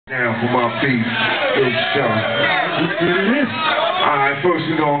Down for my beef. Good stuff. Alright, first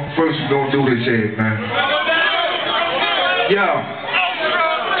we gonna do this here, man. Yo.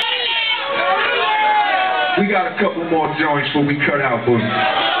 We got a couple more joints before we cut out, boys.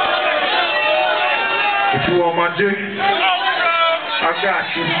 What you want, my G? I got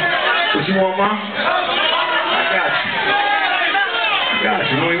you. What you want, ma? I got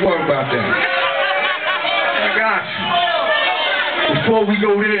you. Don't even worry about that. I got you. Before we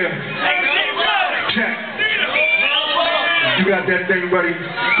go there, check. You got that thing ready?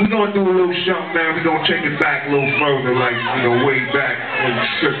 We're gonna do a little something, man. We're gonna take it back a little further, like, you know, way back in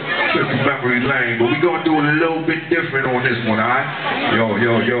trip to memory lane. But we're gonna do it a little bit different on this one, alright? Yo,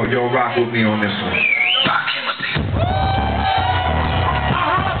 rock with me on this one.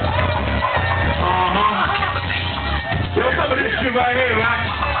 Yo, some of this shit right here, right?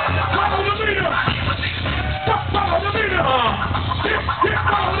 Follow the leader! Follow the leader!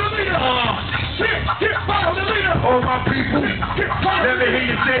 Follow the leader! Follow the leader! Oh, my people, let me hear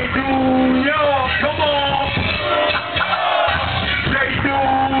you say, New York, come on! Say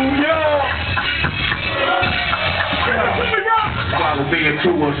New York! Follow me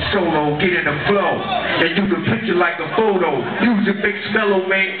into a solo, get in the flow, and you can picture like a photo. Music makes mellow,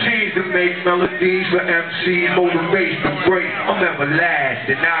 maintains to make melodies for MCs, motivates to break. I'm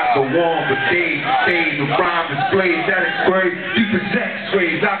everlasting, I go on for days, the rhyme displays that is great. You possess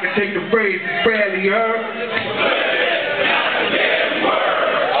phrase, I can take the phrase rarely heard.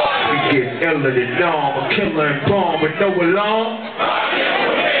 We get iller than norm, a killer and bomb with no alarm.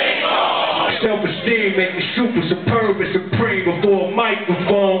 Self-esteem make me super superb and supreme before a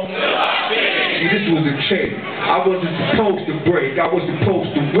microphone. See, this was a check. I wasn't supposed to break. I was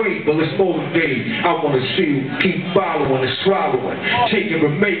supposed to wait, but let's motivate. I want to see you keep following and swallowing, taking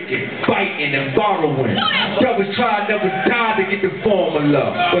and making, biting and borrowing. Brothers try, never die to get the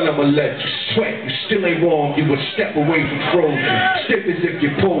formula, but I'ma let you sweat. You still ain't warm. You a step away from frozen, stiff as if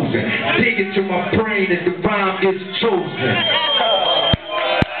you're posing. Dig into my brain and the rhyme is chosen.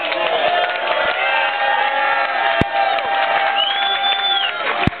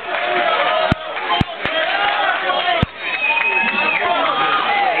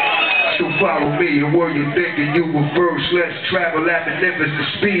 Follow me, and where you thinking you reverse. Let's travel at the limits of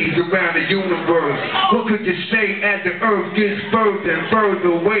speeds around the universe. What could you say as the earth gets further and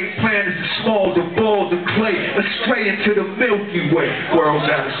further away? Planets as small as balls of clay, astray into the Milky Way. World's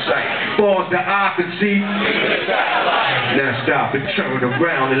out of sight, far as the eye can see. Now stop and turn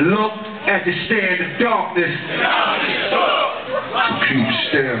around and look as you stare in the darkness. Keep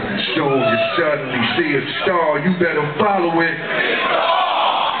staring, soon you suddenly see a star. You better follow it.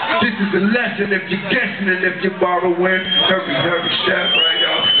 This is a lesson if you're guessing and if you're borrowing. Hurry, step right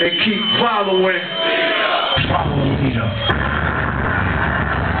up and keep following. Follow the leader.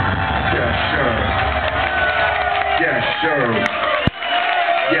 Yes, sir. Yes, sir.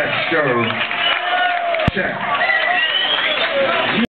 Yes, sir. Check.